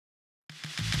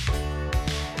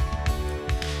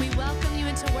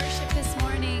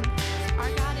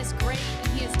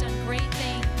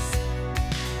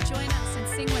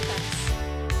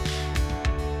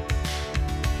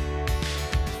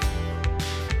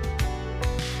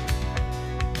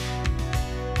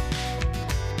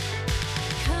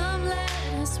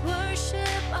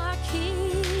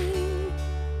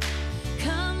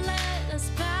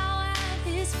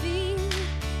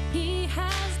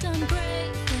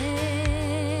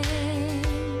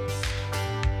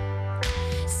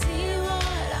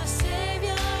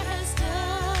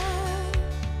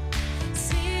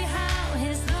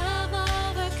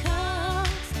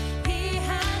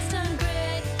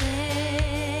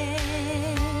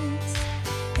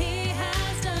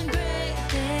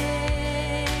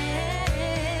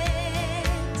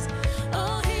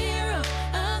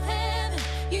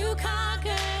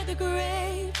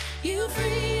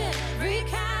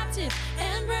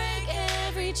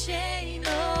every chain,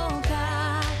 oh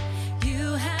God.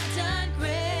 You have done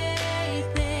great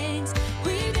things.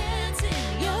 We dance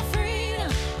in your freedom,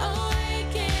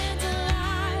 awakened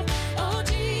alive. Oh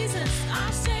Jesus,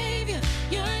 our Savior,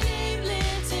 your name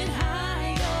lifted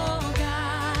high, oh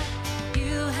God.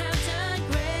 You have done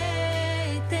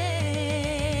great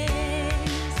things.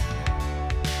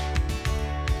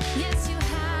 Yes, you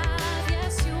have,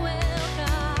 yes, you will,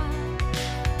 God.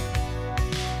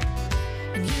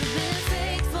 And you've been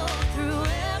faithful through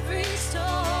every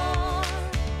storm.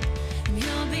 And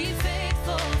you'll be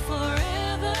faithful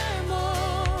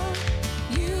forevermore.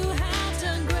 You have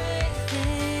done great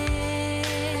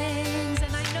things.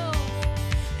 And I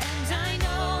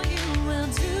know you will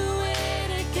do it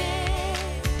again.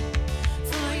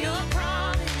 For your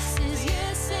promise is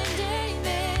yes and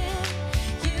amen.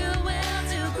 You will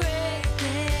do great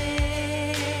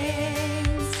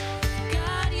things.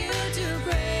 God, you do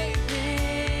great things.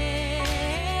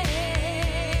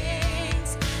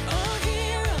 Oh,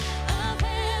 hero of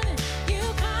heaven, you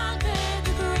conquered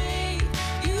the grave.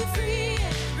 You free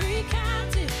every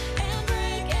captive and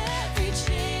break every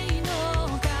chain,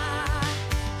 oh God.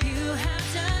 You have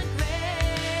done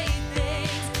great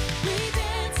things. We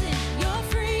dance in your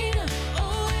freedom,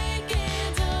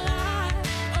 awakened alive.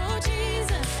 Oh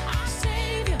Jesus, our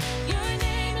Savior, your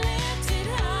name lifted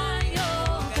high,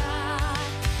 oh God.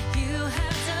 You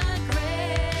have done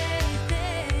great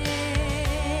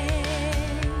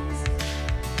things.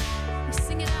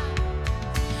 Sing it out.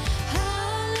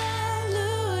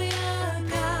 Hallelujah,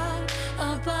 God,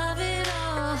 above it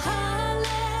all. Hallelujah,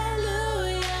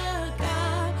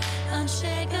 God,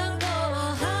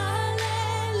 unshakable.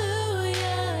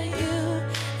 Hallelujah, you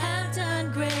have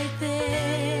done great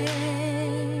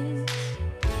things.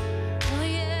 Oh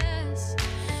yes.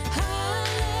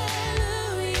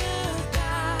 Hallelujah,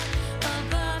 God,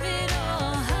 above it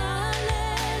all.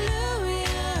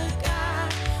 Hallelujah,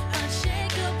 God,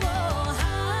 unshakable.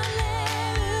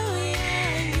 Hallelujah,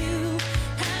 you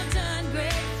have done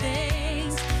great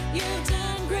things. You've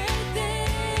done great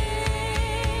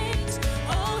things.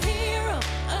 Oh, hero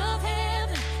of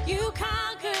heaven, you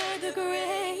conquered the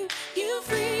grave. You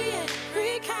free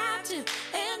every captive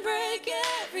and break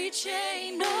every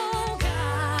chain. Oh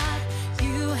God,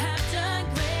 you have done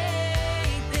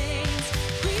great things.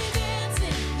 We dance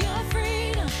in your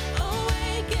freedom,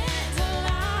 awakened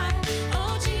alive.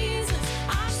 Oh Jesus,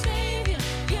 our Savior,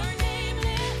 your name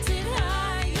lifted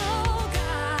high. Oh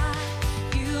God,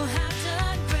 you have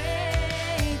done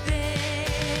great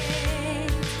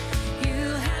things. You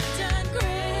have done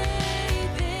great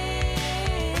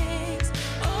things.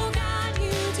 Oh God,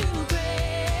 you do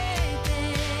great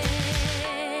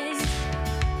things.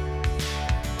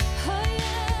 Oh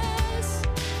yes.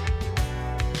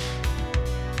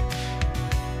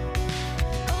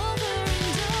 Over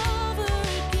and over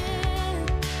again,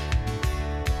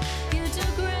 you do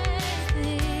great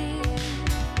things.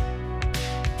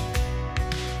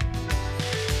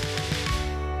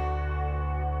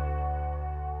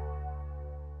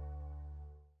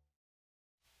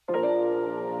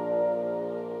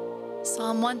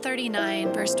 Psalm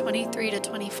 139, verse 23 to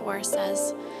 24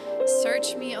 says,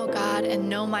 "Search me, O God, and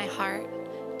know my heart.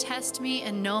 Test me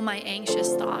and know my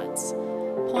anxious thoughts.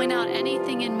 Point out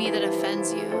anything in me that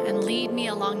offends you, and lead me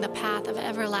along the path of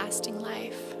everlasting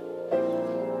life."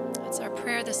 That's our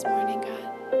prayer this morning, God.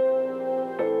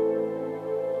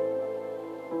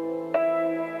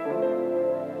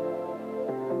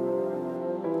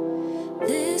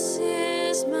 This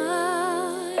is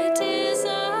my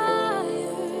desire,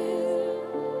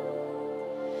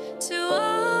 to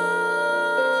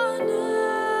honor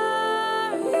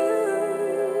you,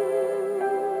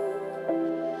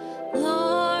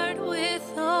 Lord,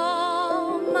 with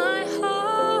all my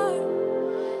heart.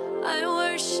 I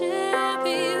worship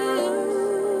you.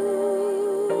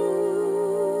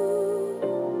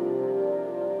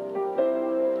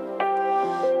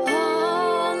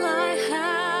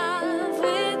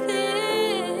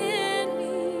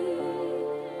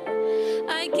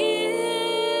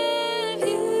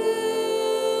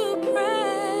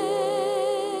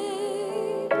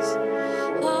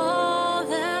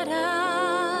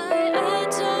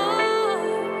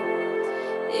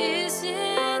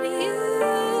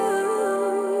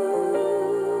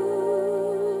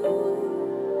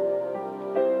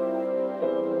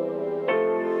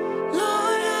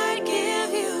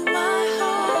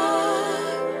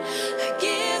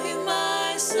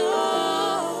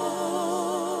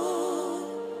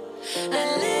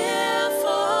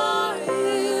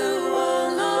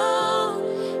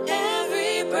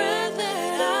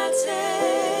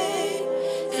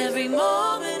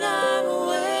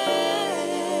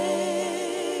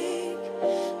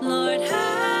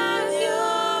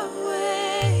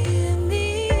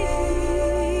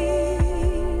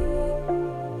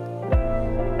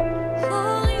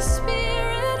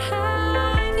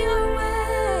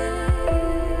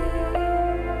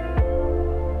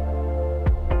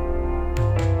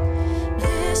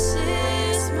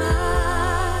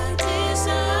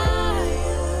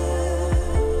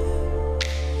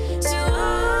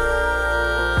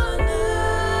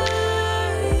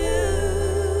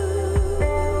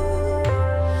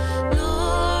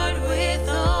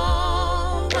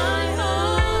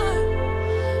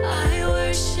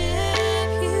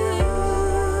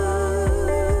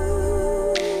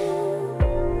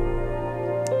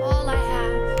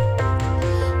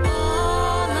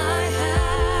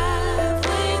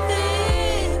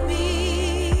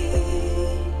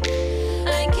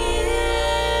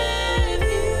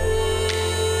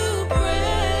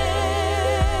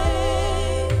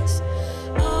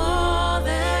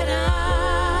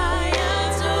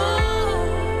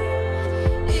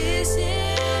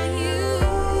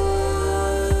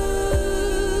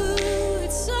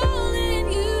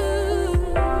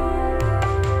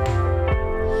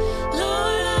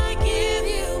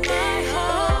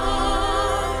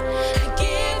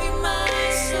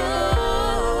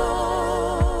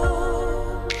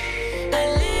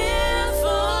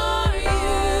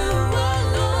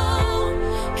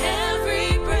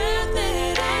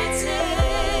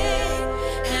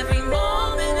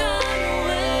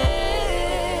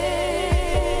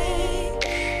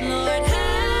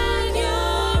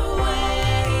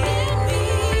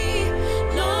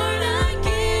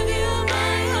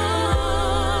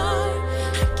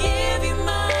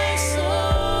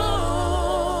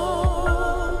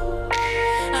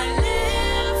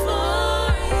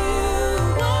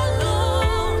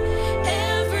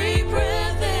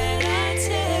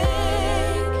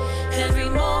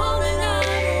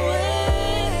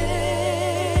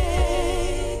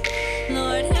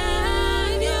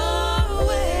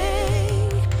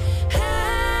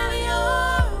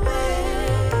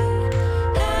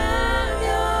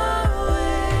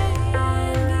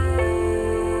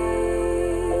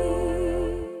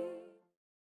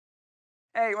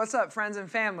 what's up, friends and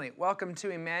family? Welcome to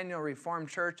Emmanuel Reformed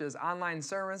Church's online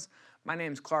sermons. My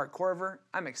name's Clark Corver.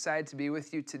 I'm excited to be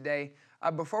with you today.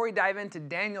 Before we dive into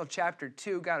Daniel chapter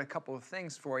 2, got a couple of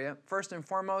things for you. First and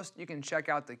foremost, you can check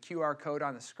out the QR code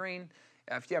on the screen.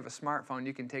 If you have a smartphone,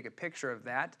 you can take a picture of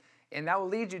that, and that will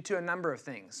lead you to a number of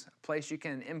things. A place you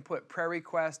can input prayer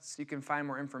requests. You can find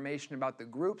more information about the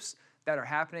groups that are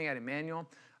happening at Emmanuel.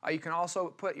 You can also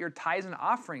put your tithes and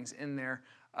offerings in there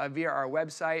via our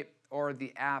website or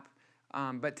the app.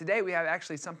 But today we have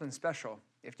actually something special.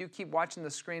 If you keep watching the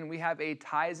screen, we have a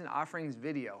tithes and offerings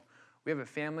video. We have a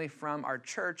family from our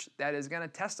church that is going to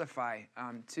testify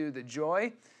to the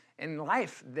joy and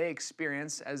life they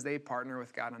experience as they partner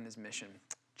with God on His mission.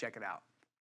 Check it out.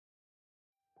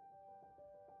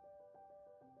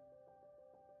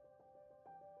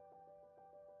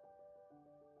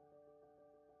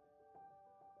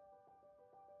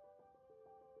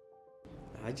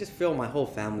 I just feel my whole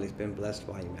family's been blessed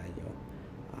by Emmanuel.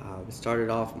 It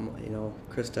started off,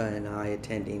 Krista and I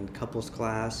attending couples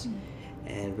class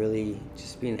and really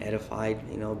just being edified,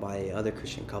 by other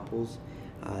Christian couples.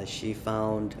 She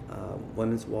found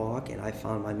Women's Walk and I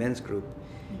found my men's group.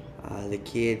 The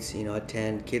kids,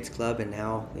 attend Kids Club and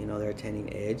now, they're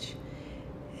attending Edge.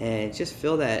 And just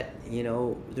feel that,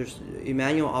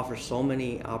 Emmanuel offers so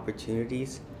many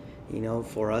opportunities,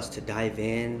 for us to dive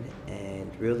in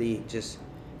and really just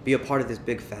be a part of this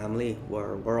big family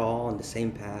where we're all on the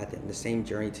same path and the same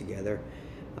journey together,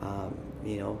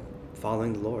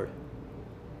 following the Lord.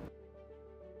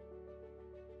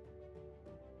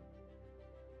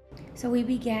 So we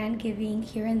began giving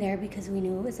here and there because we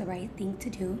knew it was the right thing to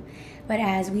do. But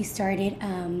as we started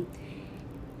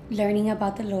learning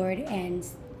about the Lord and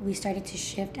we started to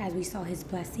shift as we saw His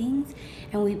blessings,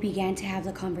 and we began to have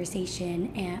the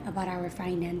conversation about our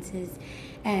finances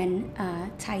and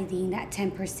tithing that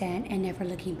 10% and never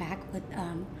looking back with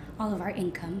all of our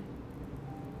income.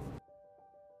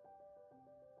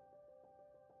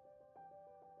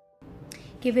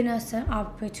 Giving us an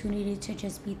opportunity to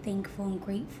just be thankful and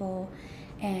grateful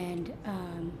and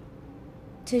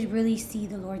to really see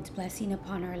the Lord's blessing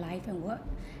upon our life and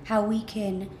how we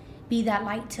can be that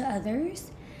light to others.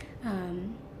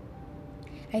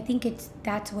 I think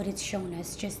that's what it's shown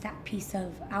us, just that piece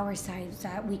of our side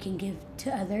that we can give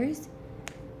to others.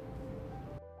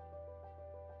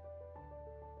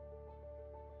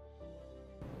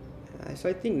 So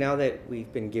I think now that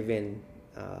we've been given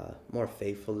more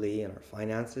faithfully in our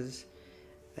finances,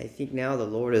 I think now the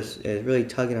Lord is really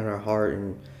tugging on our heart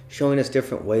and showing us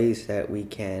different ways that we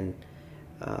can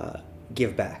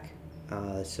give back.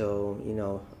 So,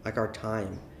 like our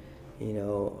time,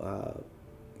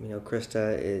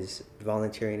 Krista is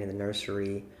volunteering in the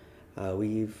nursery.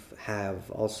 We've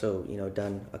also,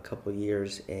 done a couple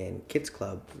years in Kids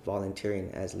Club,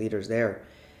 volunteering as leaders there.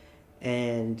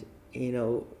 And,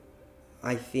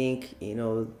 I think,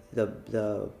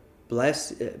 the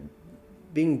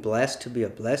being blessed to be a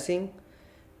blessing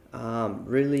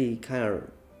really kind of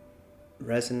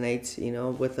resonates,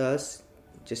 with us,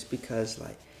 just because,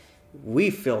 we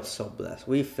feel so blessed.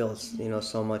 We feel,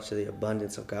 so much of the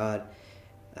abundance of God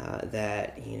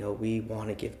that, we want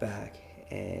to give back.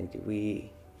 And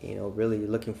we, really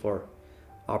looking for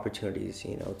opportunities,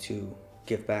 to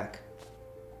give back.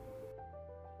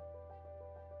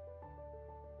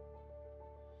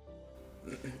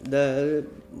 The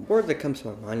word that comes to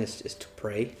my mind is to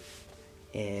pray.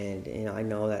 And, I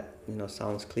know that,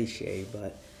 sounds cliche,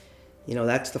 but,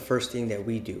 that's the first thing that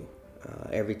we do.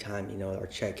 Every time, our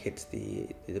check hits the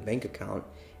bank account,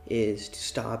 is to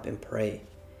stop and pray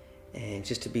and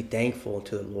just to be thankful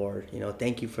to the Lord.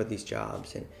 Thank you for these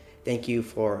jobs and thank you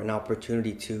for an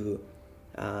opportunity to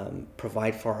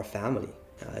provide for our family.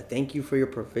 Thank you for your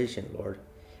provision, Lord,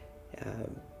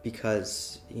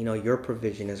 because, your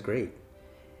provision is great.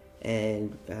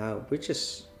 And we're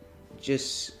just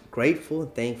grateful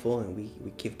and thankful, and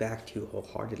we give back to you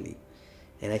wholeheartedly.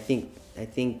 And I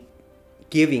think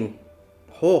giving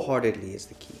wholeheartedly is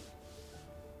the key.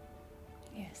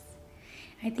 Yes.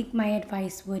 I think my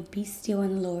advice would be still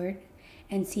in the Lord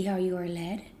and see how you are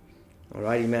led. All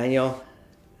right, Emmanuel.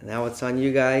 Now it's on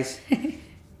you guys.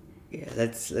 Yeah,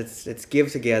 let's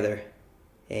give together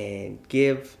and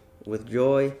give with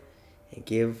joy and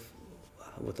give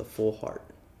with a full heart.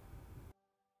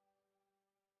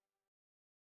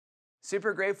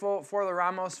 Super grateful for the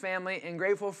Ramos family and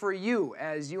grateful for you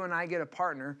as you and I get a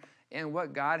partner in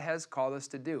what God has called us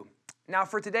to do. Now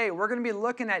for today, we're going to be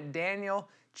looking at Daniel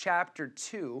chapter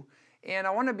 2, and I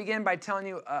want to begin by telling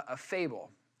you a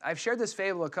fable. I've shared this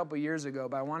fable a couple years ago,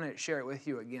 but I want to share it with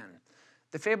you again.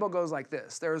 The fable goes like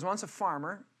this. There was once a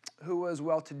farmer who was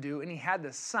well-to-do, and he had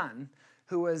this son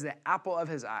who was the apple of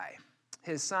his eye.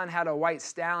 His son had a white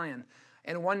stallion,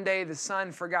 and one day the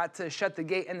son forgot to shut the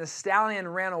gate, and the stallion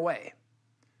ran away.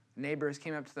 Neighbors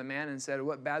came up to the man and said,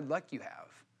 "What bad luck you have?"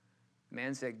 The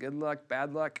man said, "Good luck,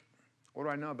 bad luck. What do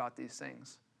I know about these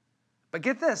things?" But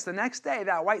get this, the next day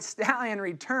that white stallion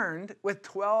returned with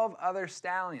 12 other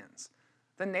stallions.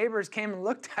 The neighbors came and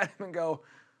looked at him and go,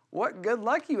 "What good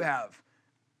luck you have?"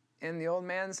 And the old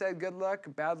man said, "Good luck,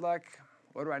 bad luck.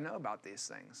 What do I know about these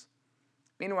things?"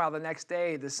 Meanwhile, the next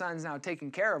day, the son's now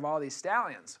taking care of all these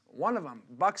stallions. One of them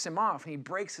bucks him off and he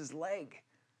breaks his leg.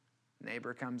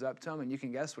 Neighbor comes up to him and you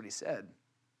can guess what he said.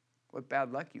 "What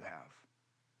bad luck you have?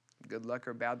 Good luck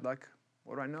or bad luck?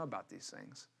 What do I know about these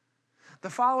things?" The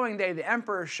following day, the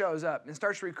emperor shows up and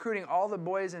starts recruiting all the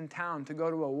boys in town to go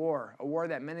to a war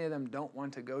that many of them don't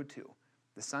want to go to.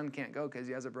 The son can't go because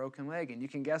he has a broken leg. And you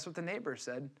can guess what the neighbor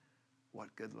said.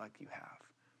 "What good luck you have?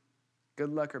 Good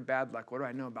luck or bad luck? What do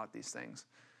I know about these things?"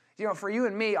 You know, for you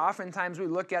and me, oftentimes we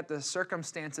look at the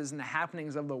circumstances and the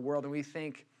happenings of the world and we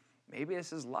think, maybe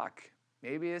this is luck.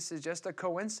 Maybe this is just a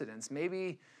coincidence.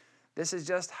 Maybe this is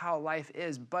just how life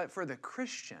is. But for the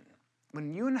Christian,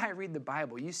 when you and I read the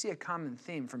Bible, you see a common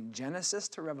theme from Genesis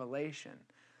to Revelation,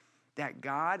 that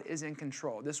God is in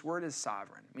control. This word is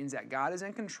sovereign. It means that God is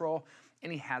in control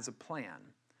and he has a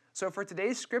plan. So for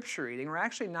today's scripture reading, we're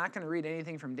actually not going to read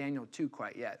anything from Daniel 2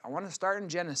 quite yet. I want to start in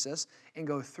Genesis and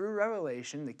go through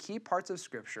Revelation, the key parts of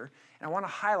scripture, and I want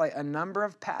to highlight a number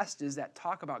of passages that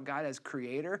talk about God as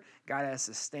creator, God as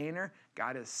sustainer,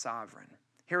 God as sovereign.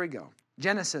 Here we go.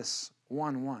 Genesis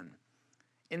 1:1.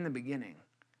 In the beginning,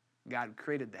 God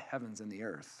created the heavens and the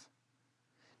earth.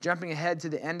 Jumping ahead to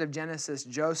the end of Genesis,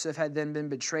 Joseph had then been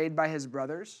betrayed by his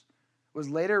brothers, was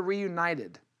later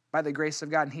reunited by the grace of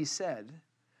God, and he said,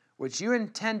 "What you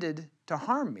intended to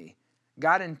harm me,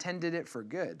 God intended it for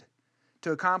good,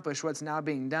 to accomplish what's now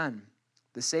being done,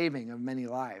 the saving of many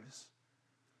lives."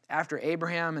 After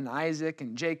Abraham and Isaac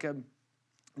and Jacob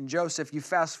and Joseph, you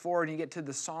fast forward and you get to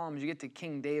the Psalms, you get to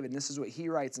King David, and this is what he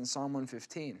writes in Psalm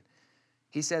 115.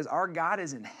 He says, "Our God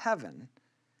is in heaven,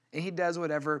 and he does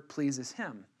whatever pleases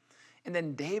him." And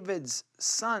then David's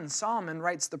son, Solomon,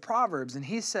 writes the Proverbs, and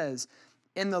he says,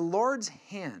 "In the Lord's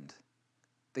hand,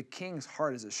 the king's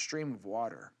heart is a stream of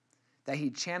water that he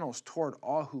channels toward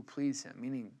all who please him,"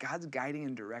 meaning God's guiding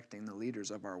and directing the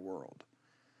leaders of our world.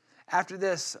 After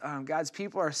this, God's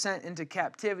people are sent into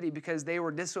captivity because they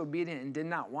were disobedient and did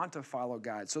not want to follow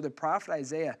God. So the prophet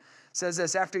Isaiah says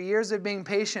this, "After years of being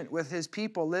patient with his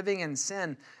people living in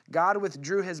sin, God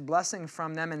withdrew his blessing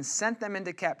from them and sent them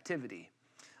into captivity.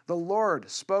 The Lord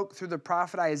spoke through the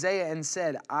prophet Isaiah and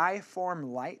said, 'I form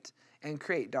light and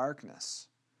create darkness.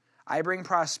 I bring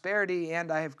prosperity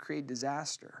and I have created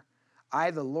disaster.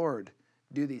 I, the Lord,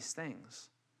 do these things.'"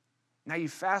 Now you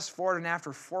fast forward, and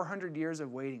after 400 years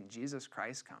of waiting, Jesus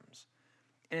Christ comes.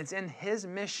 And it's in his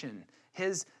mission,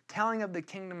 his telling of the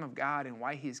kingdom of God and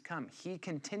why he's come. He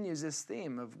continues this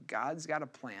theme of God's got a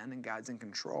plan and God's in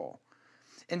control.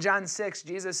 In John 6,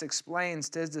 Jesus explains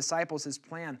to his disciples his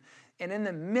plan. And in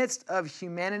the midst of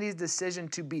humanity's decision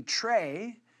to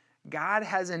betray, God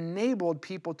has enabled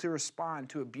people to respond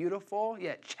to a beautiful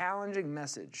yet challenging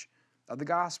message of the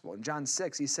gospel. In John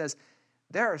 6, he says,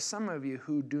 "There are some of you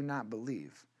who do not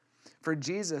believe." For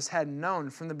Jesus had known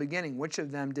from the beginning which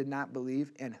of them did not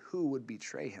believe and who would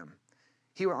betray him.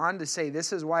 He went on to say,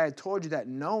 "This is why I told you that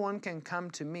no one can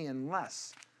come to me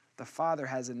unless the Father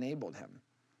has enabled him."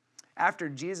 After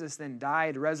Jesus then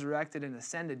died, resurrected, and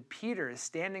ascended, Peter is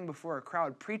standing before a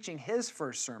crowd preaching his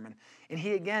first sermon, and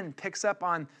he again picks up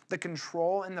on the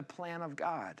control and the plan of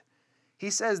God. He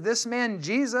says, "This man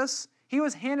Jesus, he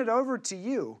was handed over to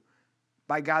you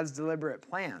by God's deliberate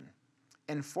plan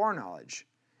and foreknowledge,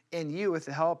 and you, with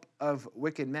the help of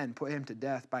wicked men, put him to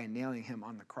death by nailing him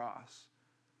on the cross."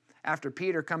 After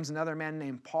Peter comes another man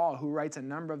named Paul, who writes a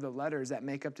number of the letters that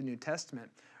make up the New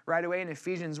Testament. Right away in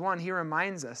Ephesians 1, he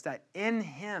reminds us that in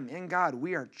him, in God,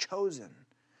 we are chosen,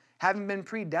 having been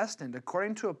predestined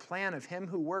according to a plan of him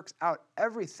who works out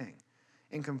everything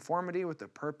in conformity with the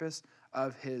purpose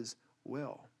of his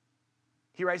will.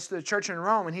 He writes to the church in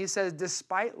Rome, and he says,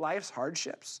 "Despite life's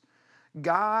hardships,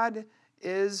 God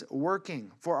is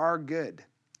working for our good."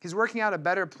 He's working out a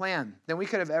better plan than we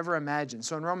could have ever imagined.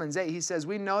 So in Romans 8, he says,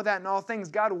 "We know that in all things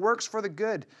God works for the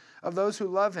good of those who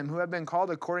love him, who have been called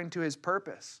according to his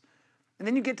purpose." And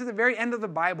then you get to the very end of the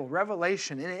Bible,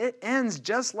 Revelation, and it ends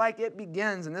just like it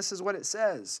begins, and this is what it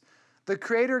says. "The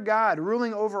Creator God,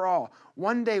 ruling over all.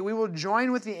 One day we will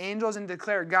join with the angels and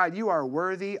declare, 'God, you are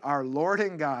worthy, our Lord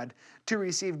and God, to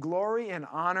receive glory and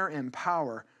honor and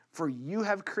power, for you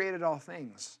have created all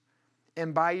things,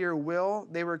 and by your will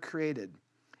they were created,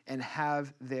 and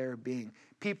have their being.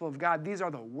 People of God, these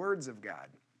are the words of God.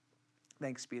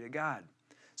 Thanks be to God.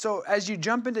 So as you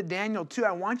jump into Daniel 2,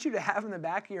 I want you to have in the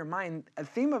back of your mind, a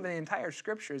theme of the entire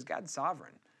scripture is God's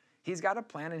sovereign. He's got a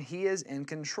plan and he is in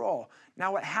control.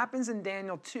 Now what happens in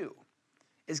Daniel 2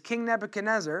 is King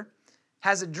Nebuchadnezzar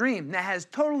has a dream that has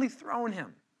totally thrown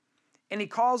him. And he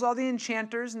calls all the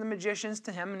enchanters and the magicians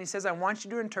to him and he says, I want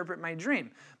you to interpret my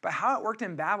dream. But how it worked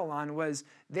in Babylon was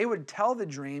they would tell the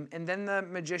dream and then the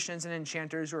magicians and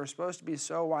enchanters who are supposed to be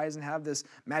so wise and have this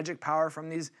magic power from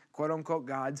these quote unquote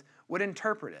gods would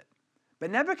interpret it.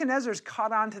 But Nebuchadnezzar's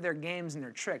caught on to their games and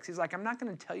their tricks. He's like, I'm not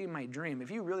going to tell you my dream.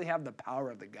 If you really have the power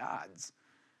of the gods,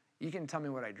 you can tell me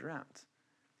what I dreamt.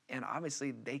 And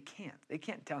obviously they can't. They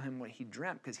can't tell him what he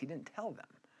dreamt because he didn't tell them.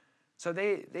 So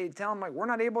they tell him, like, we're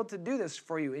not able to do this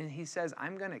for you. And he says,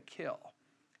 I'm going to kill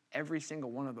every single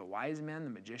one of the wise men,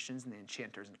 the magicians, and the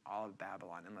enchanters in all of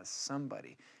Babylon unless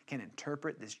somebody can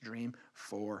interpret this dream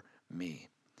for me.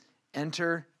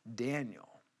 Enter Daniel.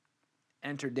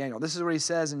 Enter Daniel. This is what he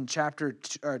says in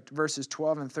verses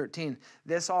 12 and 13.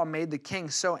 This all made the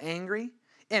king so angry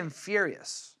and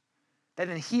furious that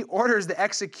then he orders the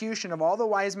execution of all the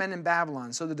wise men in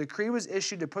Babylon. So the decree was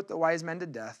issued to put the wise men to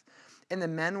death, and the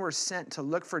men were sent to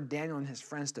look for Daniel and his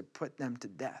friends to put them to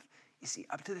death. You see,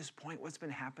 up to this point, what's been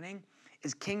happening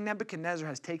is King Nebuchadnezzar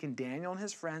has taken Daniel and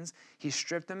his friends. He's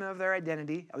stripped them of their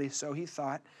identity, at least so he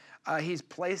thought. He's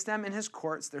placed them in his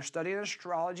courts. They're studying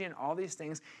astrology and all these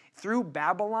things. Through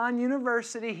Babylon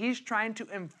University, he's trying to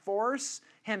enforce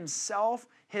himself,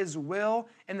 his will,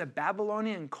 and the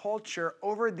Babylonian culture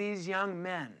over these young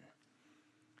men.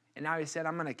 And now he said,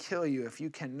 I'm going to kill you if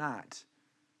you cannot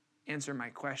answer my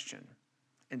question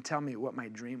and tell me what my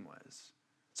dream was.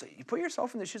 So you put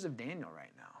yourself in the shoes of Daniel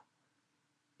right now.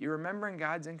 You're remembering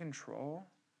God's in control,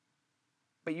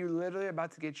 but you're literally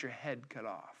about to get your head cut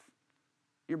off.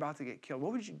 You're about to get killed.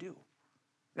 What would you do?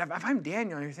 Now, if I'm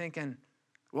Daniel and you're thinking,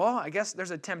 well, I guess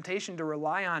there's a temptation to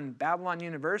rely on Babylon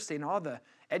University and all the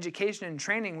education and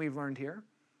training we've learned here.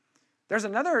 There's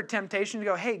another temptation to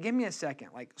go, hey, give me a second.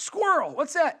 Like, squirrel,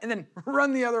 what's that? And then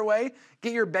run the other way,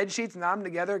 get your bed sheets, knot them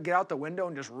together, get out the window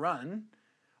and just run.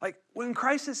 Like, when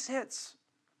crisis hits,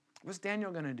 what's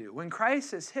Daniel going to do? When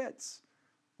crisis hits,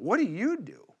 what do you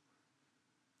do?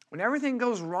 When everything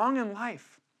goes wrong in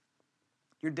life,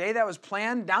 your day that was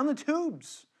planned down the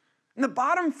tubes, and the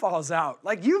bottom falls out.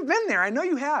 Like, you've been there. I know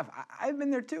you have. I've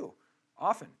been there too,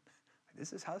 often.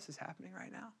 This is how this is happening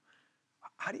right now.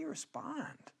 How do you respond?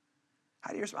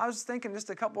 I was thinking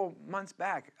just a couple months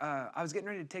back, I was getting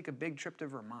ready to take a big trip to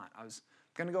Vermont. I was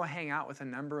going to go hang out with a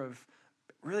number of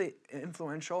really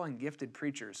influential and gifted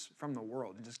preachers from the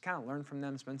world and just kind of learn from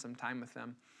them, spend some time with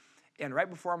them. And right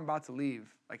before I'm about to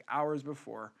leave, like hours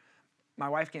before, my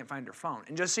wife can't find her phone.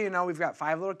 And just so you know, we've got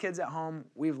 5 little kids at home.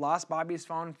 We've lost Bobby's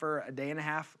phone for a day and a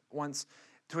half once,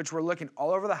 to which we're looking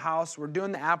all over the house. We're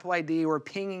doing the Apple ID. We're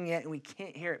pinging it, and we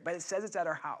can't hear it. But it says it's at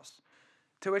our house.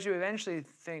 To which we eventually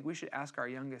think we should ask our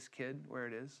youngest kid where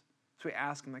it is. So we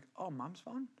ask him, like, oh, Mom's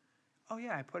phone? Oh,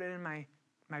 yeah, I put it in my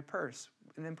purse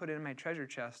and then put it in my treasure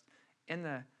chest in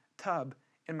the tub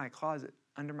in my closet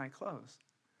under my clothes.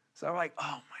 So we're like,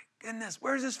 oh, my goodness,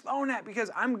 where's this phone at?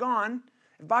 Because I'm gone.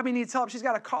 If Bobby needs help, she's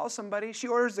got to call somebody. She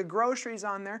orders the groceries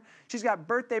on there. She's got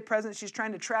birthday presents she's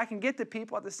trying to track and get to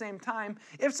people at the same time.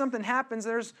 If something happens,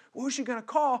 who's she going to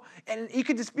call? And you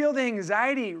could just feel the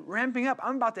anxiety ramping up.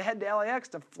 I'm about to head to LAX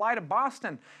to fly to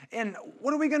Boston. And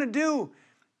what are we going to do?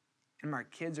 And our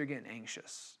kids are getting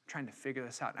anxious, trying to figure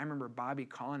this out. And I remember Bobby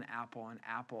calling Apple and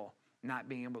Apple not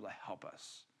being able to help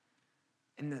us.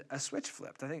 And a switch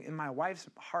flipped. I think in my wife's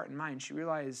heart and mind, she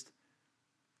realized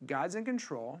God's in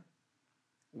control.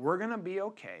 We're going to be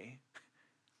okay.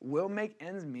 We'll make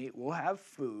ends meet. We'll have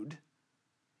food.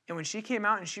 And when she came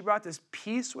out and she brought this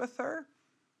peace with her,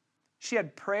 she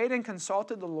had prayed and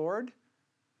consulted the Lord.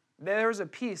 There was a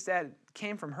peace that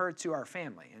came from her to our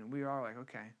family. And we were all like,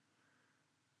 okay,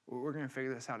 we're going to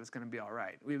figure this out. It's going to be all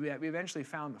right. We eventually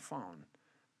found the phone.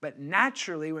 But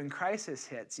naturally, when crisis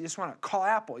hits, you just want to call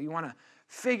Apple. You want to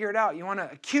figure it out. You want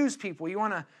to accuse people. You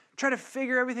want to try to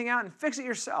figure everything out and fix it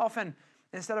yourself. And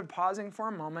instead of pausing for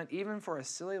a moment, even for a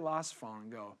silly lost phone,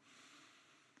 go,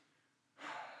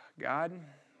 God,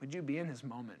 would you be in this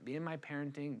moment? Be in my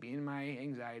parenting, be in my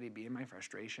anxiety, be in my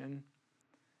frustration.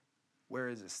 Where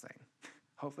is this thing?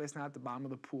 Hopefully it's not at the bottom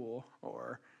of the pool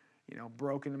or,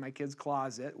 broken in my kid's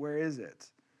closet. Where is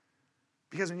it?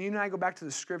 Because when you and I go back to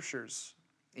the scriptures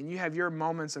and you have your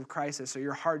moments of crisis or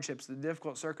your hardships, the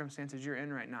difficult circumstances you're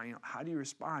in right now, how do you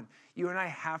respond? You and I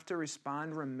have to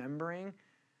respond remembering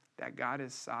that God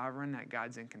is sovereign, that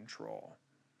God's in control.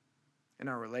 in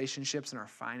our relationships, in our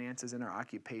finances, in our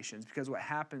occupations. Because what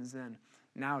happens then,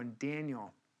 now in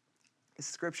Daniel, the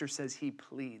scripture says he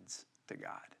pleads to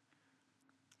God.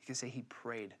 You can say he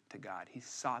prayed to God. He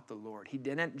sought the Lord. He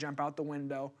didn't jump out the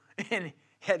window and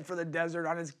head for the desert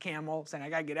on his camel saying, I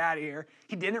got to get out of here.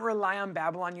 He didn't rely on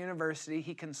Babylon University.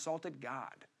 He consulted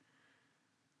God.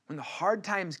 When the hard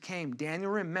times came,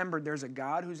 Daniel remembered there's a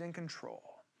God who's in control.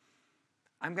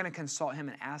 I'm going to consult him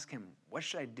and ask him, what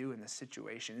should I do in this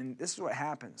situation? And this is what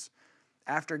happens.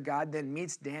 After God then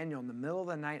meets Daniel in the middle of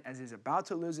the night as he's about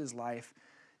to lose his life,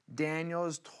 Daniel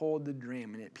is told the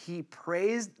dream, and he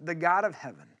praised the God of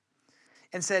heaven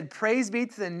and said, praise be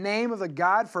to the name of the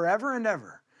God forever and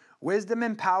ever. Wisdom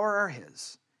and power are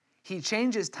his. He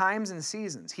changes times and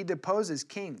seasons. He deposes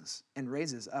kings and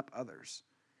raises up others.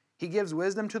 He gives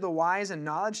wisdom to the wise and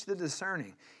knowledge to the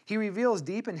discerning. He reveals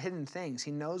deep and hidden things.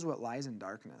 He knows what lies in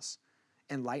darkness,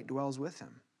 and light dwells with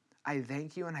him. I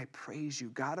thank you and I praise you,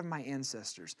 God of my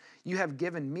ancestors. You have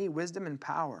given me wisdom and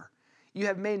power. You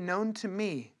have made known to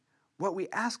me what we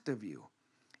asked of you,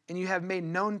 and you have made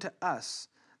known to us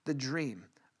the dream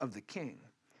of the king.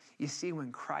 You see,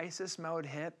 when crisis mode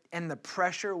hit and the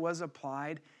pressure was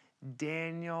applied,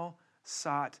 Daniel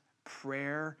sought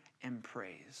prayer and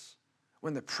praise.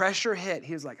 When the pressure hit,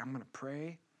 he was like, I'm going to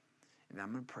pray and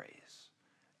I'm going to praise.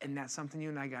 And that's something you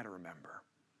and I got to remember.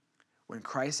 When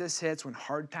crisis hits, when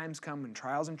hard times come, when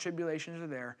trials and tribulations are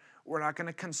there, we're not going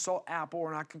to consult Apple.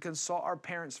 We're not going to consult our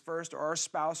parents first or our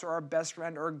spouse or our best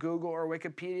friend or Google or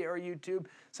Wikipedia or YouTube.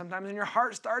 Sometimes when your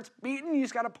heart starts beating, you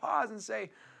just got to pause and say,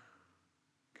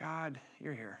 God,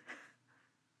 you're here.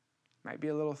 Might be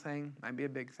a little thing, might be a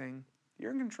big thing.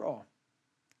 You're in control.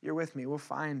 You're with me. We'll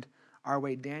find our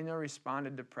way. Daniel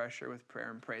responded to pressure with prayer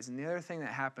and praise. And the other thing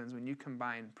that happens when you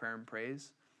combine prayer and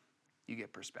praise, you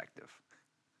get perspective.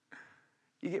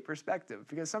 You get perspective,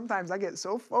 because sometimes I get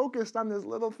so focused on this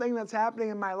little thing that's happening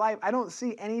in my life, I don't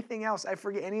see anything else. I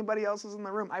forget anybody else is in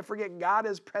the room. I forget God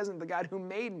is present, the God who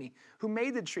made me, who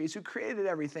made the trees, who created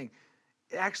everything.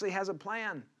 It actually has a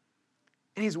plan.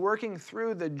 And he's working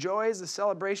through the joys, the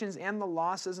celebrations, and the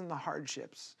losses and the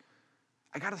hardships.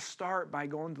 I got to start by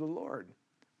going to the Lord.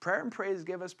 Prayer and praise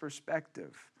give us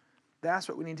perspective. That's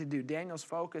what we need to do. Daniel's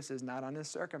focus is not on his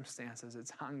circumstances.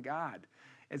 It's on God.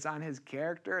 It's on his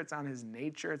character. It's on his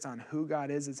nature. It's on who God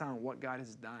is. It's on what God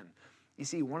has done. You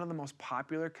see, one of the most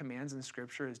popular commands in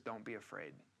Scripture is don't be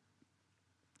afraid.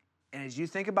 And as you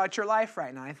think about your life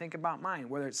right now, I think about mine,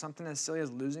 whether it's something as silly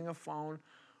as losing a phone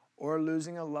or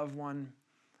losing a loved one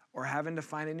or having to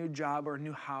find a new job or a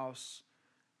new house,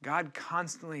 God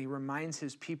constantly reminds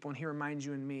his people, and he reminds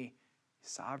you and me,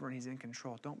 he's sovereign, he's in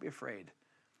control. Don't be afraid.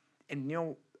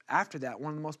 And after that,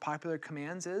 one of the most popular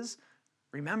commands is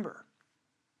remember.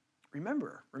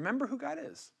 Remember who God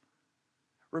is.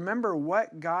 Remember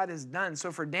what God has done.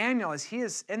 So for Daniel, as he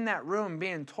is in that room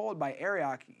being told by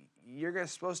Arioch, you're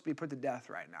supposed to be put to death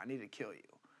right now. I need to kill you.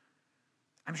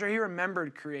 I'm sure he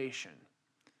remembered creation.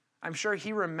 I'm sure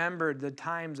he remembered the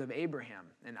times of Abraham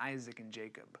and Isaac and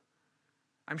Jacob.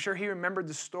 I'm sure he remembered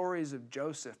the stories of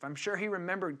Joseph. I'm sure he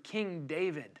remembered King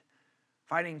David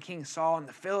fighting King Saul and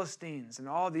the Philistines and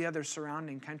all the other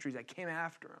surrounding countries that came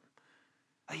after him.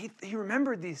 He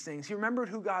remembered these things. He remembered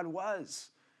who God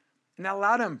was. And that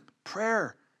allowed him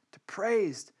prayer, to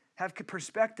praise, have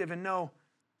perspective, and know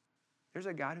there's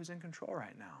a God who's in control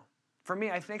right now. For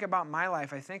me, I think about my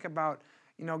life. I think about,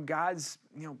 God's,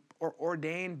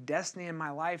 ordained destiny in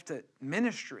my life to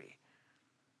ministry.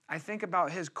 I think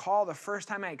about his call the first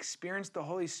time I experienced the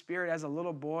Holy Spirit as a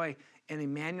little boy in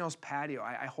Emmanuel's patio.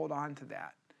 I hold on to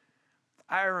that.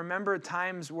 I remember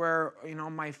times where,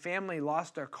 my family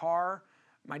lost their car.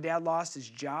 My dad lost his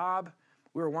job.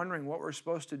 We were wondering what we're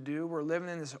supposed to do. We're living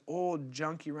in this old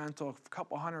junky rental, a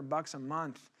couple $100 a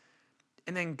month.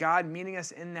 And then God meeting us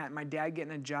in that, my dad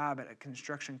getting a job at a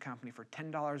construction company for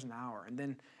 $10 an hour. And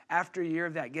then after a year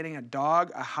of that, getting a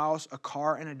dog, a house, a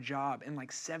car, and a job in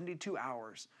like 72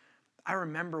 hours. I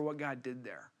remember what God did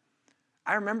there.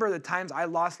 I remember the times I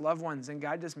lost loved ones and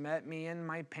God just met me in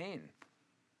my pain.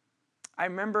 I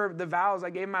remember the vows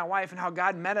I gave my wife and how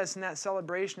God met us in that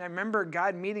celebration. I remember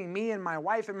God meeting me and my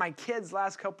wife and my kids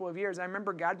last couple of years. I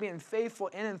remember God being faithful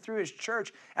in and through his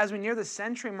church as we near the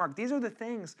century mark. These are the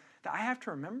things that I have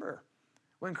to remember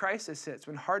when crisis hits,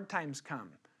 when hard times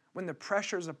come, when the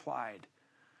pressure's applied.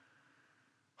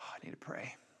 Oh, I need to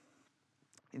pray.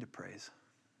 I need to praise.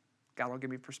 God will give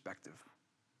me perspective.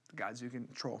 God's in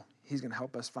control. He's going to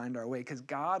help us find our way because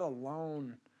God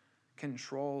alone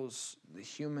controls the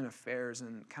human affairs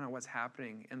and kind of what's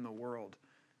happening in the world.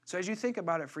 So as you think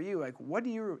about it for you, what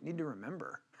do you need to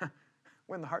remember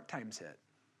when the hard times hit?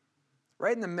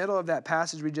 right in the middle of that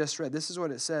passage we just read, this is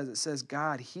what it says. It says,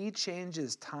 God, he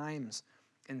changes times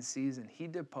and season. He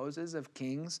deposes of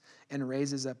kings and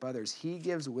raises up others. He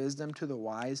gives wisdom to the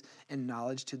wise and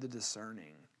knowledge to the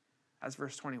discerning. That's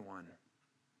verse 21.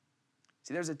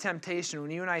 See, there's a temptation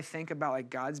when you and I think about like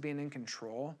God's being in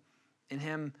control and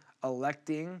him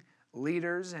electing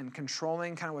leaders and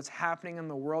controlling kind of what's happening in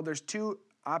the world. There's two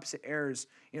opposite errors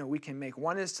we can make.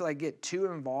 One is to like get too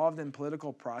involved in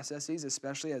political processes,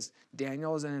 especially as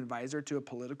Daniel is an advisor to a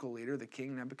political leader, the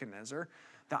king Nebuchadnezzar.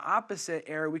 The opposite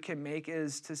error we can make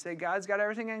is to say, God's got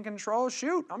everything in control.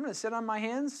 Shoot, I'm going to sit on my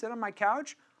hands, sit on my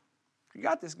couch. You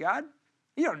got this, God.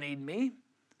 You don't need me.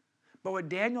 But what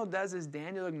Daniel does is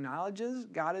Daniel acknowledges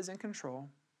God is in control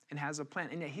and has a plan.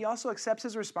 And yet he also accepts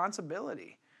his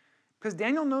responsibility because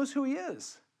Daniel knows who he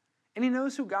is and he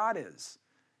knows who God is.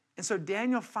 And so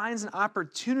Daniel finds an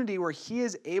opportunity where he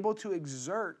is able to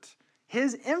exert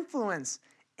his influence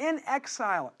in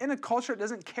exile, in a culture that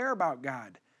doesn't care about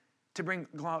God, to bring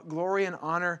glory and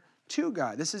honor to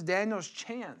God. This is Daniel's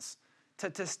chance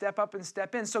to step up and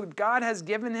step in. So God has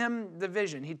given him the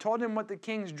vision. He told him what the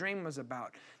king's dream was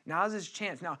about. Now's his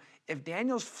chance. Now, if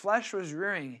Daniel's flesh was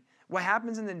rearing, what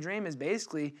happens in the dream is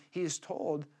basically he is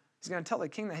told, he's going to tell the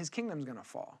king that his kingdom's going to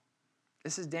fall.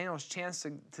 This is Daniel's chance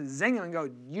to zing him and go,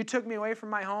 you took me away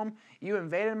from my home. You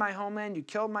invaded my homeland. You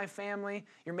killed my family.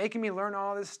 You're making me learn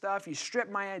all this stuff. You stripped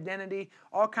my identity,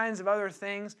 all kinds of other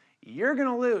things. You're going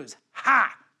to lose.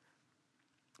 Ha!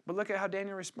 But look at how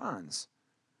Daniel responds.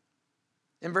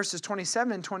 In verses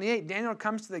 27 and 28, Daniel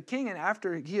comes to the king, and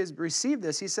after he has received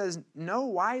this, he says, no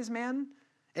wise man,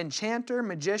 enchanter,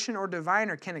 magician, or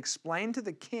diviner can explain to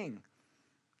the king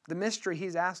the mystery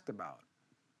he's asked about.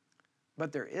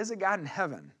 But there is a God in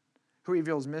heaven who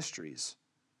reveals mysteries.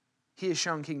 He has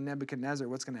shown King Nebuchadnezzar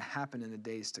what's going to happen in the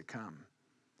days to come.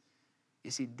 You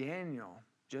see, Daniel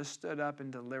just stood up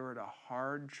and delivered a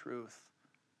hard truth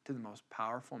to the most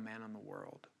powerful man in the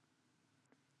world.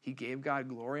 He gave God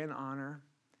glory and honor.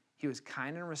 He was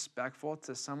kind and respectful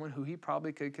to someone who he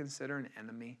probably could consider an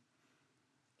enemy.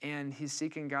 And he's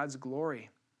seeking God's glory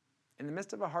in the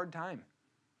midst of a hard time.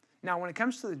 Now, when it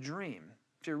comes to the dream,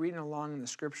 if you're reading along in the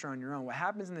scripture on your own, what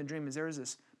happens in the dream is there's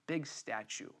this big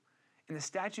statue. And the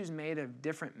statue is made of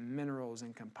different minerals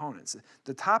and components.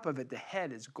 The top of it, the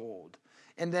head, is gold.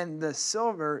 And then the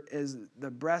silver is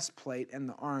the breastplate and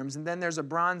the arms. And then there's a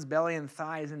bronze belly and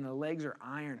thighs, and the legs are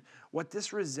iron. What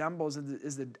this resembles are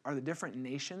the different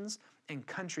nations and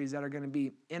countries that are going to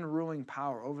be in ruling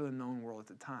power over the known world at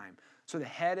the time. So the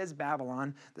head is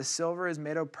Babylon, the silver is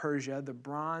Medo-Persia, the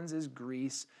bronze is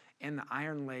Greece, and the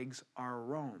iron legs are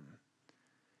Rome.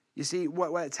 You see,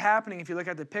 what's happening, if you look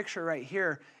at the picture right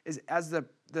here, is as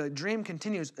the dream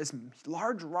continues, this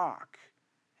large rock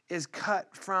is cut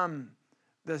from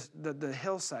the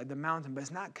hillside, the mountain, but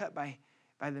it's not cut by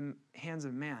the hands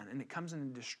of man, and it comes in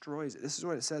and destroys it. This is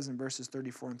what it says in verses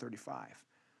 34 and 35.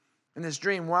 In this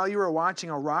dream, while you were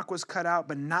watching, a rock was cut out,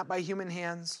 but not by human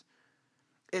hands.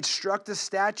 It struck the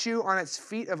statue on its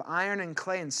feet of iron and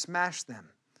clay and smashed them.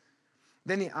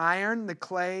 Then the iron, the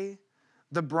clay,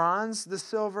 the bronze, the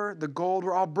silver, the gold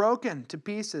were all broken to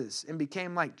pieces and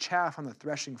became like chaff on the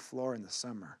threshing floor in the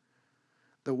summer.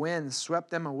 The wind swept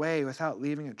them away without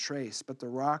leaving a trace, but the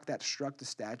rock that struck the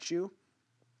statue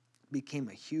became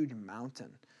a huge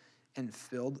mountain and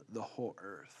filled the whole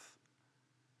earth.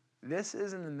 This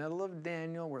is in the middle of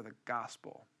Daniel where the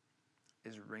gospel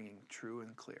is ringing true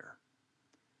and clear.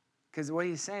 Because what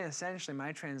he's saying, essentially,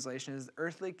 my translation is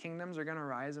earthly kingdoms are going to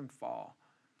rise and fall.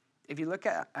 If you look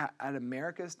at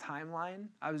America's timeline,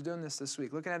 I was doing this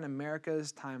week, looking at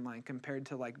America's timeline compared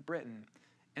to like Britain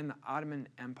and the Ottoman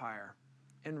Empire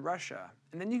and Russia.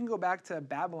 And then you can go back to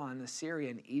Babylon, Assyria,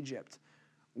 and Egypt.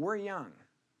 We're young.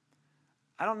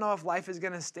 I don't know if life is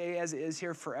going to stay as it is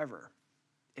here forever.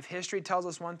 If history tells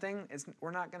us one thing,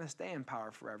 we're not going to stay in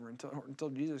power forever until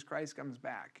Jesus Christ comes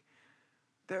back.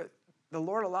 The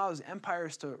Lord allows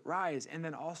empires to rise and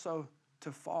then also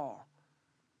to fall.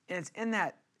 And it's in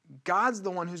that God's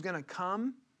the one who's going to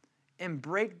come and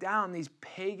break down these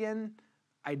pagan,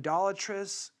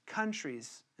 idolatrous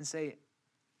countries and say,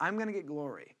 I'm going to get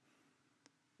glory.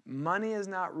 Money is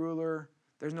not ruler.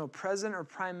 There's no president or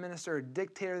prime minister or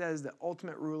dictator that is the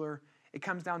ultimate ruler. It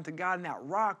comes down to God, and that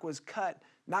rock was cut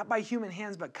not by human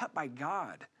hands, but cut by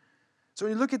God. So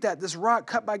when you look at that, this rock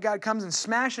cut by God comes and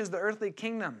smashes the earthly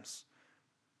kingdoms.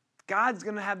 God's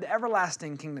going to have the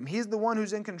everlasting kingdom. He's the one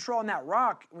who's in control. And that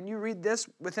rock, when you read this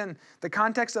within the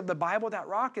context of the Bible, that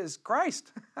rock is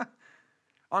Christ.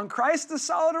 On Christ, the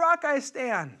solid rock, I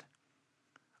stand.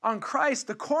 On Christ,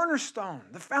 the cornerstone,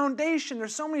 the foundation.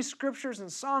 There's so many scriptures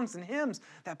and songs and hymns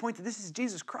that point to this is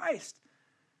Jesus Christ.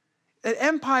 An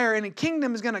empire and a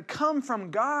kingdom is going to come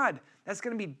from God. That's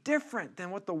going to be different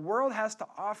than what the world has to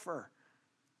offer.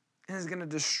 And is going to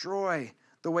destroy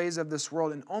the ways of this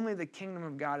world. And only the kingdom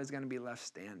of God is going to be left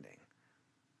standing.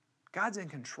 God's in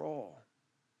control.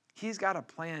 He's got a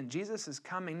plan. Jesus is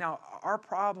coming. Now, our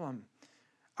problem,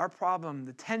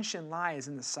 the tension lies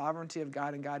in the sovereignty of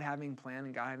God and God having plan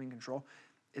and God having control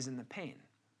is in the pain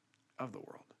of the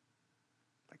world.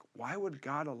 Like, why would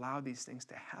God allow these things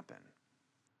to happen?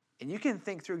 And you can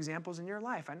think through examples in your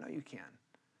life. I know you can.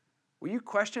 Where you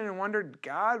questioned and wondered,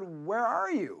 God, where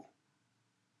are you?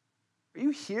 Are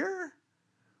you here?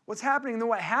 What's happening? And then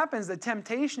what happens, the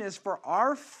temptation is for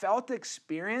our felt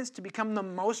experience to become the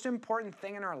most important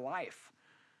thing in our life.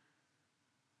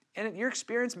 And your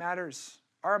experience matters.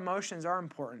 Our emotions are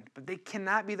important, but they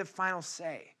cannot be the final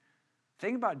say.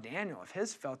 Think about Daniel, if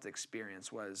his felt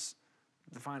experience was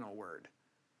the final word.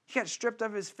 He got stripped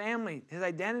of his family. His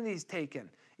identity is taken.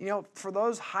 You know, for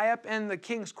those high up in the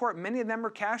king's court, many of them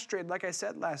were castrated, like I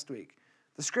said last week.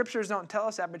 The scriptures don't tell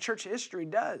us that, but church history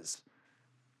does.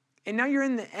 And now you're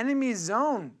in the enemy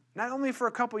zone, not only for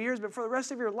a couple years, but for the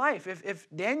rest of your life. If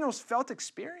Daniel's felt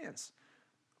experience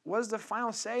was the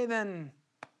final say, then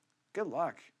good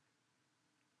luck.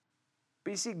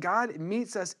 But you see, God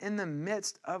meets us in the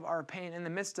midst of our pain, in the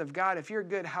midst of God. If you're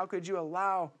good, how could you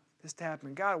allow this to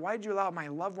happen? God, why did you allow my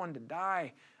loved one to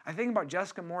die? I think about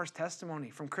Jessica Moore's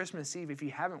testimony from Christmas Eve. If you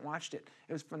haven't watched it,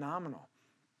 it was phenomenal.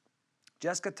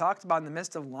 Jessica talked about in the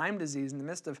midst of Lyme disease, in the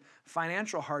midst of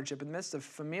financial hardship, in the midst of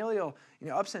familial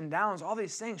ups and downs, all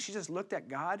these things, she just looked at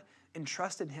God and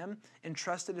trusted him and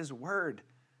trusted his word,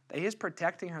 that he is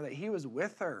protecting her, that he was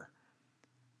with her.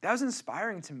 That was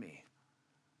inspiring to me.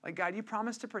 Like, God, you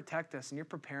promised to protect us and you're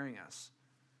preparing us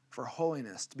for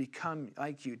holiness, to become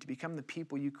like you, to become the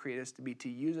people you created us to be, to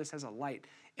use us as a light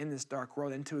in this dark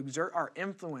world and to exert our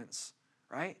influence,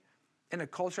 right, in a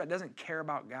culture that doesn't care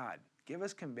about God. Give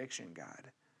us conviction,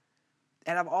 God.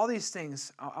 And of all these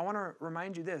things, I want to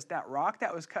remind you this, that rock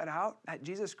that was cut out, that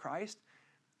Jesus Christ,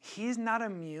 he's not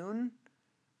immune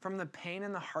from the pain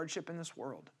and the hardship in this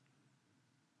world.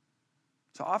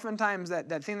 So oftentimes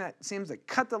that thing that seems to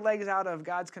cut the legs out of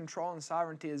God's control and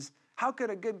sovereignty is, how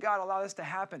could a good God allow this to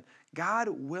happen? God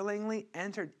willingly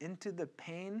entered into the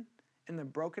pain and the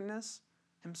brokenness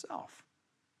himself.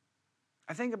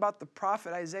 I think about the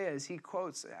prophet Isaiah as he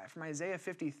quotes from Isaiah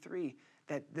 53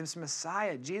 that this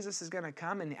Messiah, Jesus, is going to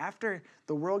come, and after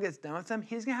the world gets done with him,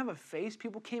 he's going to have a face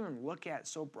people can't even look at,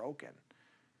 so broken.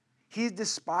 He's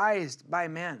despised by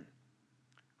men,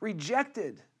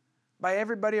 rejected by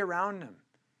everybody around him.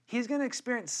 He's going to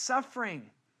experience suffering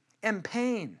and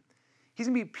pain. He's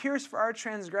going to be pierced for our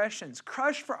transgressions,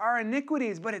 crushed for our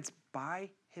iniquities, but it's by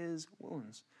his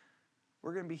wounds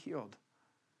we're going to be healed.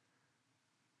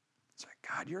 It's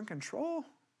like, God, you're in control.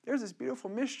 There's this beautiful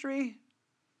mystery.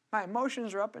 My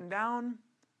emotions are up and down.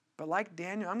 But like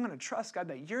Daniel, I'm going to trust, God,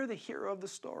 that you're the hero of the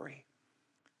story.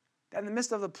 That in the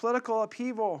midst of the political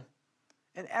upheaval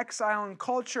and exile and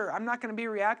culture, I'm not going to be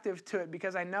reactive to it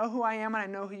because I know who I am and I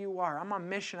know who you are. I'm on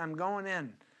mission. I'm going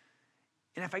in.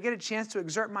 And if I get a chance to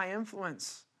exert my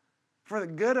influence for the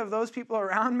good of those people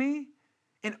around me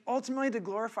and ultimately to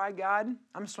glorify God,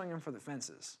 I'm swinging for the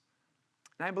fences.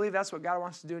 And I believe that's what God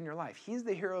wants to do in your life. He's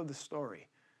the hero of the story.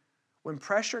 When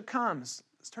pressure comes,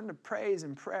 let's turn to praise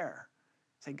and prayer.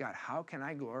 Say, God, how can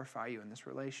I glorify you in this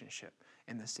relationship,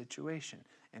 in this situation,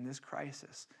 in this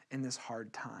crisis, in this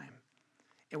hard time?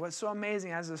 And what's so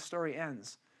amazing as this story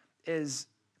ends is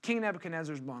King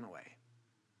Nebuchadnezzar's blown away.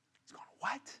 He's going,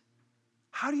 what?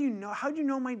 How do you know? How do you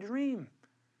know my dream?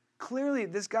 Clearly,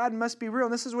 this God must be real.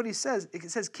 And this is what he says.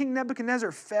 It says, King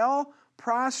Nebuchadnezzar fell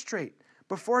prostrate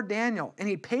before Daniel, and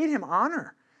he paid him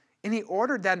honor. And he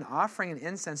ordered that an offering and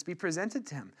incense be presented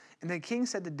to him. And the king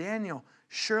said to Daniel,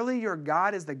 surely your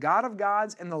God is the God of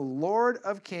gods and the Lord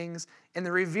of kings and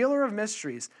the revealer of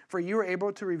mysteries, for you are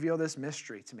able to reveal this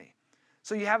mystery to me.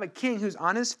 So you have a king who's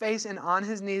on his face and on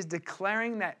his knees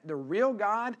declaring that the real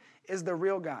God is the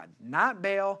real God, not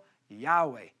Baal,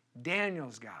 Yahweh,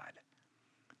 Daniel's God.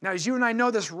 Now, as you and I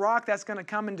know, this rock that's going to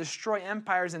come and destroy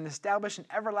empires and establish an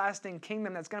everlasting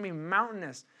kingdom that's going to be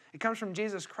mountainous, it comes from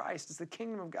Jesus Christ. It's the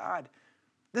kingdom of God.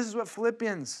 This is what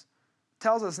Philippians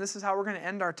tells us. This is how we're going to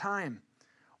end our time.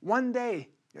 One day,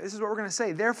 this is what we're going to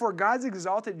say. Therefore, God's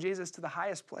exalted Jesus to the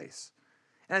highest place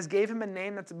and has gave him a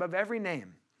name that's above every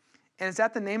name. And it's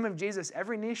at the name of Jesus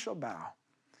every knee shall bow,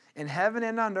 in heaven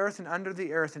and on earth and under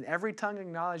the earth, and every tongue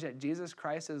acknowledge that Jesus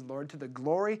Christ is Lord to the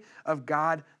glory of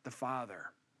God the Father.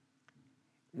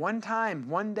 One time,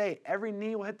 one day, every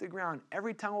knee will hit the ground,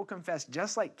 every tongue will confess,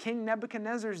 just like King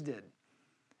Nebuchadnezzar's did.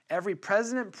 Every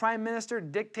president, prime minister,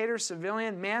 dictator,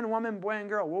 civilian, man, woman, boy, and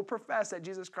girl will profess that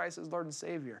Jesus Christ is Lord and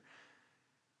Savior.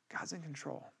 God's in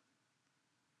control.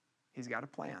 He's got a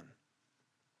plan.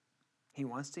 He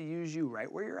wants to use you right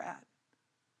where you're at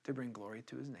to bring glory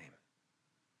to his name.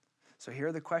 So here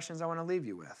are the questions I want to leave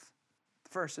you with. The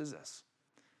first is this: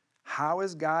 how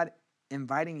is God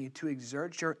inviting you to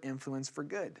exert your influence for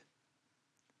good?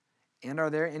 And are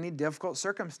there any difficult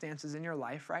circumstances in your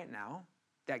life right now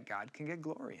that God can get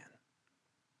glory in?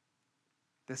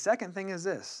 The second thing is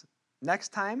this: next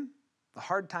time the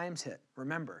hard times hit,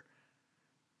 remember,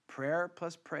 prayer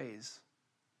plus praise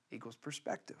equals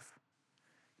perspective.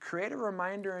 Create a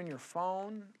reminder in your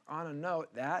phone on a note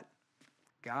that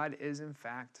God is in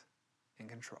fact in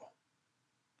control.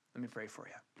 Let me pray for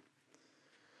you.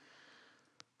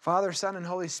 Father, Son, and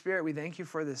Holy Spirit, we thank you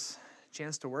for this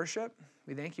chance to worship.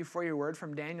 We thank you for your word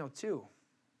from Daniel 2.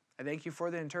 I thank you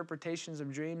for the interpretations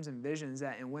of dreams and visions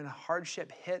that, and when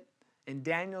hardship hit and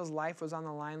Daniel's life was on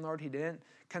the line, Lord, he didn't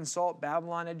consult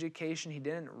Babylon education. He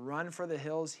didn't run for the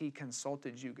hills. He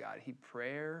consulted you, God. He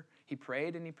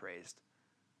prayed and he praised.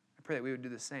 I pray that we would do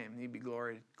the same. You'd be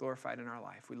glorified in our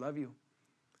life. We love you.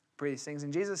 Pray these things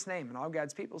in Jesus' name. And all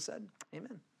God's people said,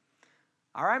 amen.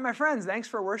 All right, my friends, thanks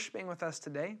for worshiping with us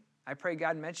today. I pray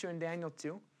God met you in Daniel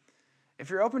 2. If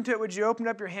you're open to it, would you open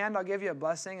up your hand? I'll give you a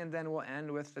blessing, and then we'll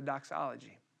end with the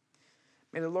doxology.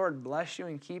 May the Lord bless you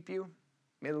and keep you.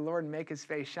 May the Lord make his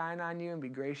face shine on you and be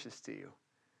gracious to you.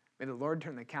 May the Lord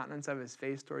turn the countenance of his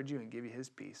face towards you and give you his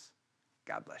peace.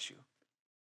 God bless you.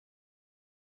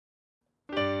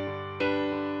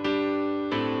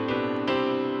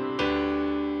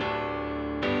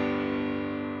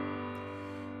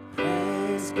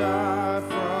 Praise God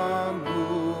for